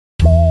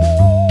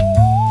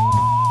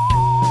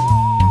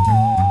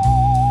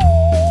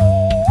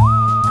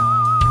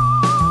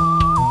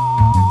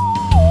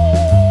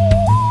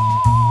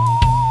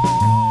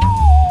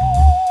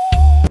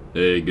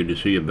good to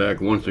see you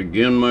back once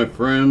again, my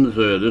friends.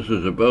 This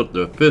is about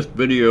the 5th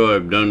video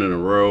I've done in a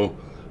row.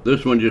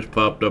 This one just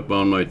popped up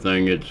on my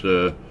thing. It's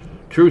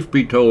Truth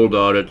Be Told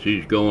audits.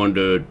 He's going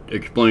to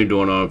explain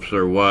to an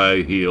officer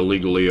why he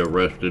illegally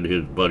arrested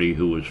his buddy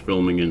who was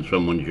filming in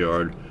someone's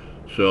yard.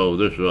 So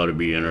this ought to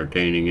be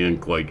entertaining and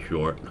quite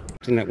short.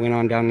 And that went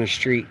on down the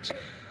street.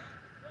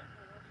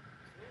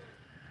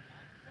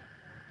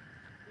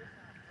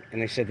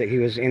 And they said that he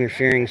was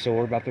interfering, so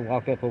we're about to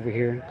walk up over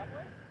here.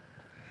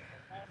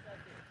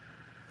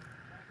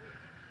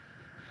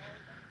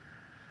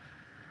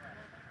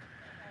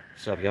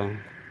 What's up, y'all?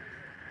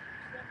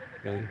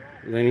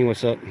 Lenny,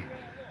 what's up?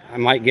 I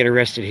might get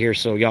arrested here,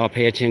 so y'all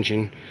pay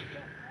attention.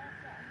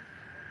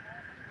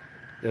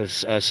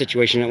 There's a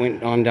situation that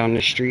went on down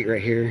the street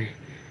right here.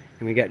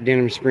 And we got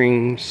Denham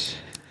Springs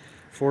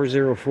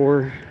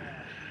 404.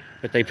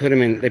 But they put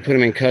him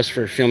in cuffs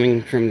for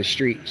filming from the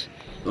streets.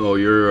 Oh,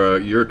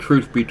 you're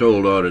Truth Be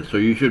Told audit, so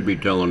you should be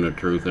telling the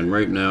truth. And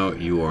right now,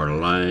 you are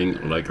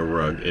lying like a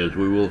rug, as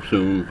we will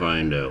soon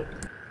find out.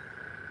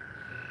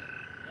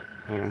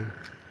 Hold on.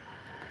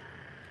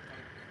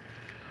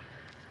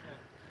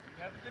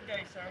 Have a good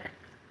day, sir.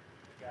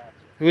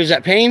 Who is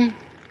that, Payne?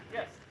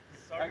 Yes,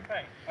 Sergeant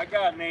Payne. I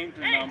got names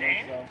and numbers,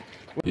 so.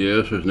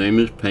 Yes, his name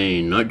is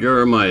Payne. Not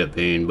Jeremiah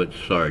Payne, but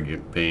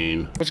Sergeant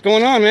Payne. What's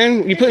going on,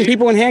 man? You putting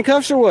people in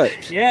handcuffs or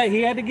what? Yeah,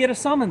 he had to get a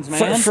summons,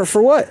 man.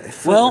 For what?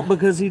 Well,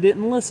 because he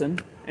didn't listen.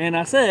 And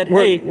I said,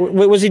 hey.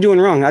 What was he doing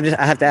wrong? I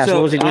have to ask. So,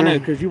 what was he doing I know, wrong?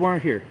 because you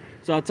weren't here.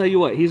 So I'll tell you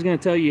what, he's going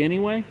to tell you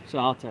anyway, so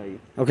I'll tell you.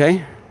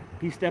 Okay.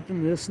 He stepped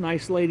into this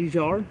nice lady's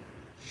yard.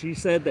 She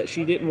said that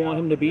she didn't want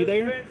him to be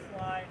there.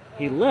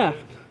 He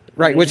left.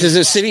 Right, which is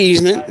a city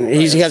easement.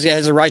 He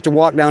has a right to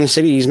walk down a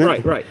city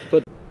easement. Right.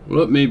 But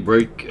Let me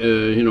break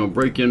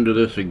into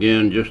this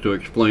again just to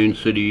explain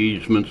city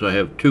easements. I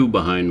have 2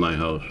 behind my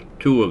house,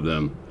 2 of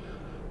them.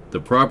 The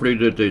property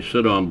that they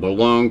sit on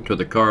belonged to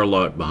the car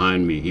lot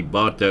behind me. He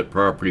bought that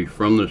property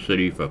from the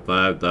city for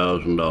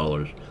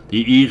 $5,000. The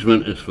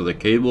easement is for the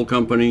cable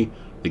company,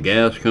 the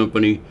gas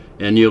company,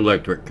 and the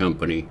electric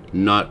company,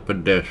 not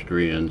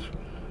pedestrians.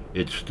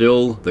 It's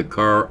still the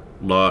car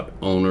lot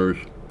owner's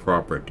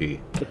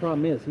property. the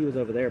problem is he was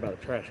over there by the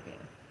trash can.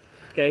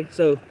 Okay,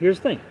 so here's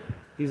the thing.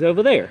 He's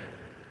over there.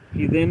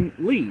 He then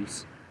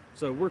leaves.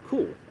 So we're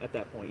cool at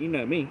that point. You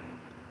know me.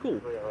 Cool.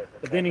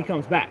 But then he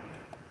comes back.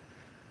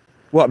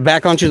 What,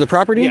 back onto the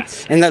property?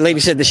 Yes. And that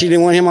lady said that she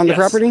didn't want him on the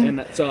property?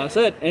 And so I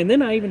said, and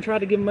then I even tried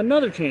to give him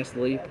another chance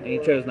to leave, and he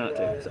chose not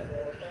to. So.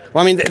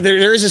 Well, I mean,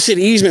 there is a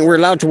city easement. We're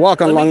allowed to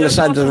walk along the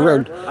sides of the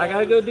road. I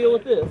gotta go deal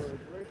with this.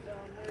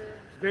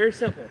 It's very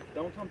simple.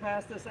 Don't come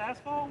past this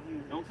asphalt.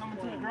 Don't come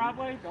into the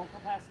driveway. Don't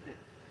come past it.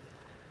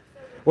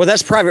 Well,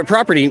 that's private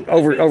property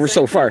over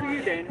so far.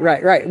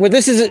 Right. Well,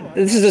 this is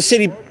a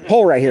city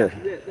pole right here.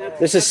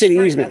 This is city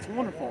easement. That's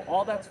wonderful.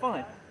 All that's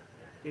fine.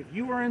 If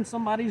you were in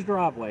somebody's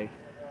driveway,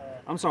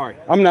 I'm sorry.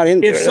 I'm not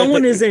in. If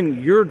someone is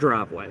in your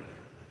driveway,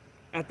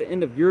 at the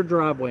end of your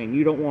driveway, and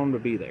you don't want them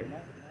to be there,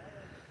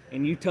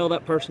 and you tell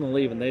that person to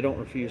leave, and they don't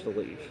refuse to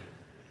leave.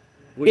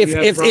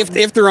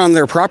 If they're on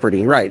their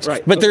property, right.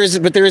 But there is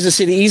a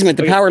city easement.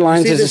 The power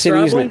lines is a city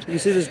easement. You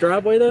see this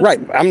driveway though? Right.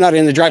 I'm not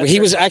in the driveway. He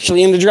was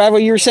actually in the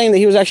driveway. You were saying that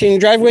he was actually in the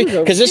driveway?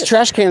 Because this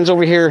trash can's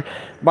over here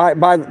by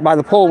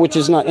the pole, which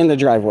is not in the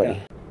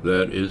driveway.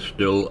 That is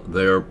still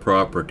their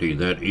property.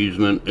 That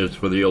easement is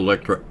for the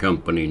electric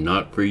company,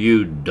 not for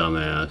you,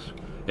 dumbass.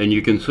 And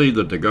you can see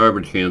that the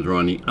garbage cans are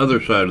on the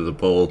other side of the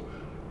pole,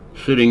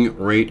 sitting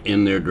right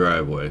in their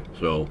driveway.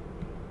 So,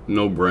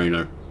 no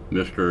brainer.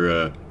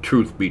 Mr.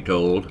 Truth Be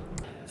Told.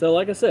 So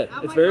like I said,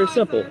 it's very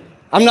simple.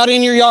 I'm not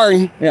in your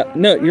yard. Yeah,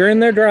 no, you're in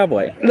their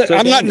driveway. Look, so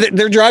I'm not.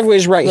 Their driveway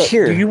is right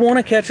here. Do you want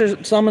to catch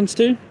a summons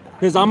too?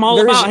 Because I'm all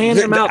about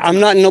handing them out. I'm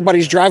not in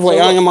nobody's driveway.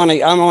 So I'm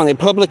on a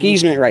public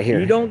easement right here.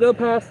 You don't go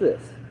past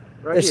this.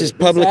 Right this here. is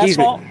public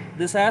easement.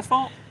 This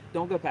asphalt,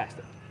 don't go past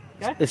it.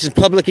 Okay? This is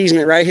public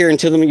easement right here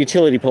until the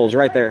utility poles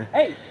right there.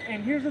 Hey,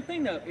 and here's the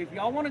thing though, if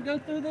y'all want to go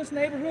through this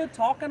neighborhood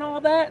talking all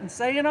that and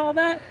saying all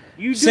that,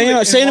 you do it.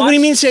 What do you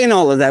mean saying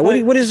all of that?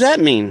 What does that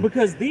mean?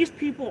 Because these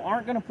people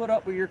aren't going to put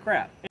up with your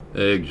crap.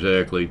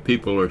 Exactly.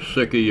 People are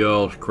sick of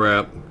y'all's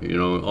crap. You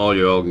know, all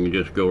y'all can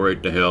just go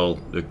right to hell.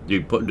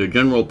 The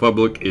general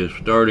public is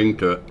starting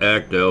to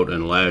act out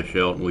and lash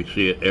out, and we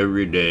see it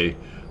every day.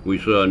 We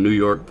saw a New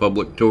York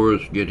public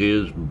tourist get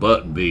his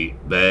butt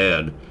beat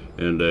bad.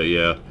 And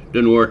yeah,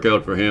 didn't work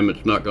out for him.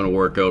 It's not going to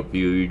work out for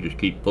you. You just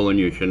keep pulling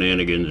your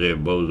shenanigans there,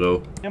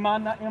 bozo. Am I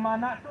not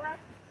correct?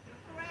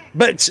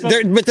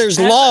 But there's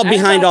law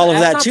behind all of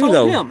that too,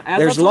 though.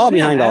 There's law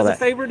behind all that. As a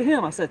favor to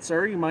him, I said,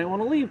 sir, you might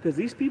want to leave because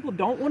these people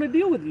don't want to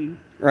deal with you.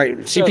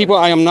 Right. See, people,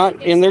 I am not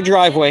in their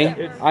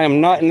driveway. I am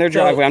not in their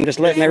driveway. I'm just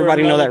letting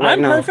everybody know that right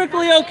now. I'm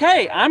perfectly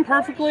okay. I'm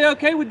perfectly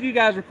okay with you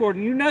guys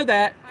recording. You know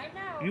that.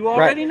 You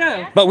already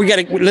know. But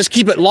let's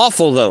keep it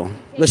lawful, though.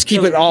 Let's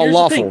keep it all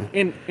lawful.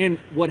 And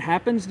what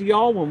happens to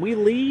y'all when we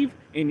leave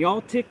and y'all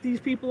tick these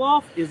people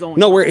off is on.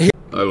 No, we're here.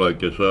 I like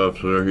this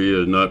officer. He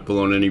is not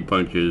pulling any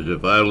punches.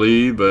 If I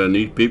leave and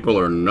these people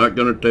are not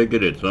going to take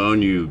it, it's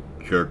on you,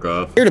 jerk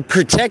off. Here to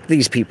protect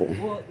these people.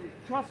 Well,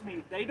 trust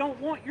me, they don't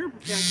want your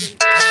protection.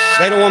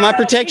 They don't want my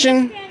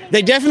protection?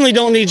 They definitely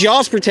don't need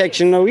y'all's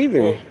protection, though,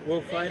 either.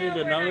 We'll fight it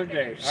another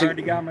day. I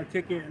already got my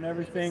ticket and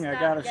everything. I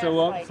got to show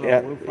up. So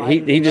Yeah, we'll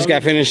fight he just got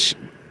another day. finished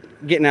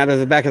getting out of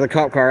the back of the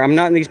cop car. I'm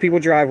not in these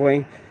people's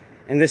driveway,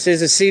 and this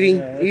is a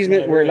city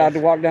easement. We're allowed to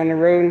walk down the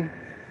road.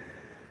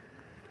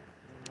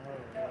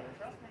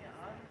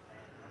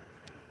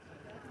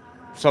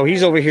 So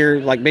he's over here,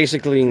 like,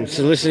 basically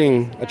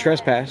soliciting a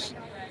trespass.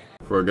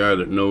 For a guy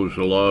that knows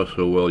the law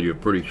so well, you're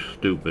pretty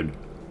stupid.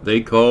 They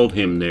called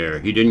him there.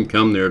 He didn't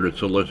come there to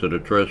solicit a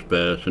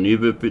trespass, and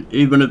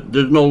even if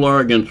there's no law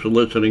against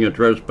soliciting a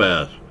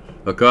trespass.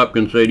 A cop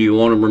can say, do you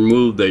want him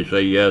removed? They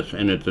say yes,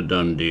 and it's a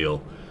done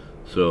deal.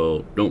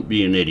 So don't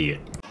be an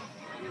idiot.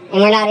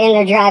 And we're not in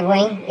their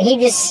driveway. He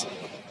just,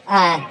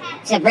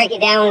 to break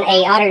it down,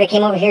 a auditor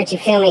came over here to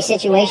film a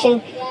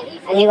situation.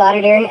 A new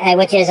auditor,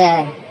 which is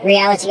a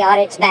reality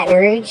audits Baton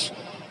Rouge.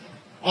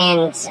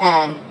 And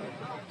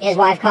his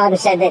wife called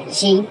and said that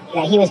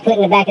he was put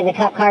in the back of the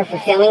cop car for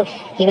filming.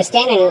 He was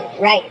standing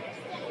right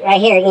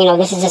here. You know,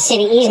 this is a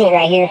city easement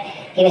right here.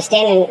 He was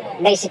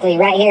standing basically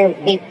right here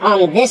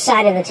on this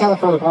side of the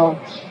telephone pole.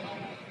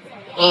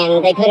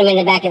 And they put him in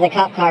the back of the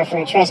cop car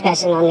for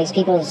trespassing on these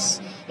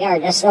people's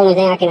yard. That's the only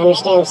thing I can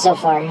understand so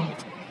far.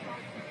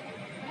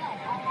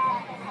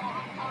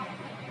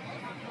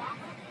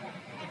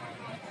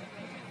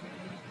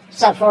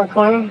 What's up, Four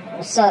Corner?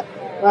 What's up?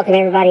 Welcome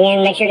everybody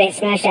in. Make sure to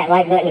smash that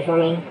like button for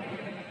me.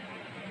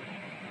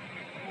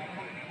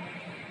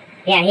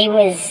 Yeah, he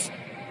was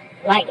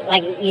like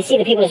you see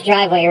the people's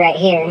driveway right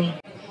here.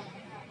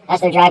 That's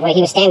their driveway.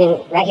 He was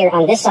standing right here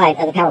on this side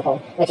of the power pole,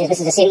 this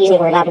is a city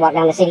easement. We're allowed to walk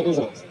down the city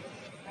easement.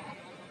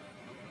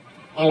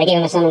 And they gave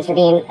him a summons for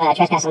being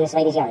trespassing on this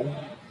lady's yard.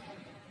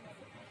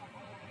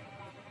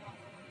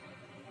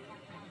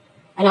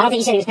 And I don't think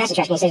he said he was past the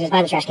trash can. He said he was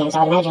by the trash can. So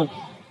I'd imagine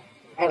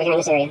right over here in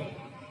this area.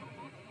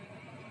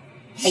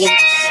 So you like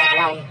a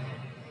lie.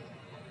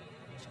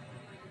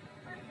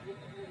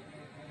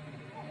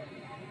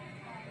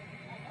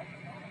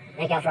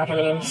 Thank y'all for all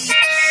coming in.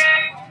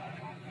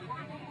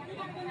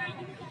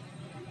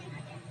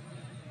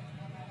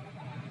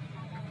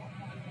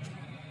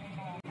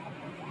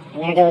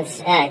 And there goes,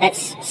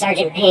 that's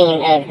Sergeant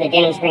Payne of the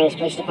Denham Springs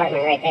Police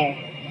Department right there.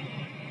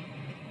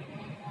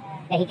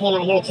 And he came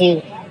out here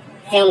to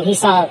film. He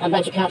saw a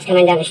bunch of cops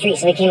coming down the street,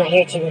 so he came out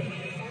here to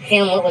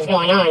film what was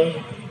going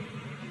on.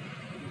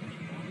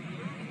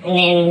 And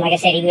then, like I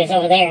said, he was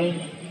over there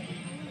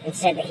and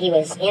said that he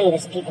was in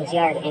this people's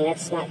yard, and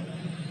that's not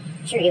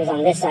true. He was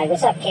on this side.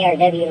 What's up,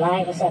 KRW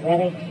Live? What's up,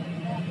 brother?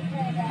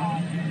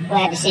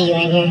 Glad to see you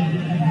in here.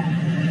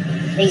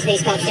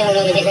 These cops don't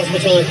know the difference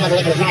between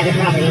public and private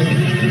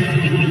property.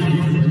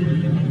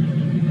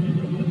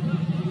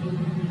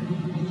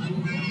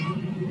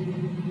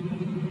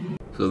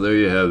 So there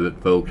you have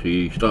it, folks.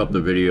 He stopped the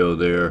video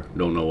there.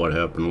 Don't know what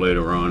happened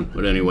later on,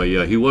 but anyway,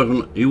 yeah, he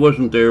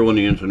wasn't there when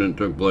the incident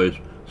took place,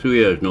 so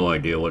he has no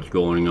idea what's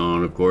going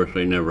on. Of course,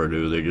 they never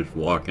do. They just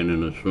walk in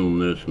and assume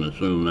this and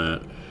assume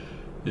that.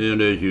 And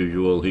as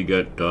usual, he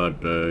got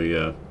taught,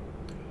 yeah,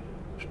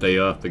 stay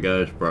off the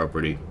guy's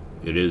property.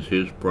 It is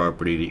his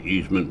property. The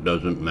easement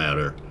doesn't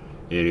matter.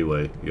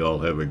 Anyway, y'all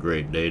have a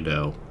great day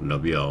now.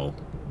 Love y'all.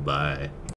 Bye.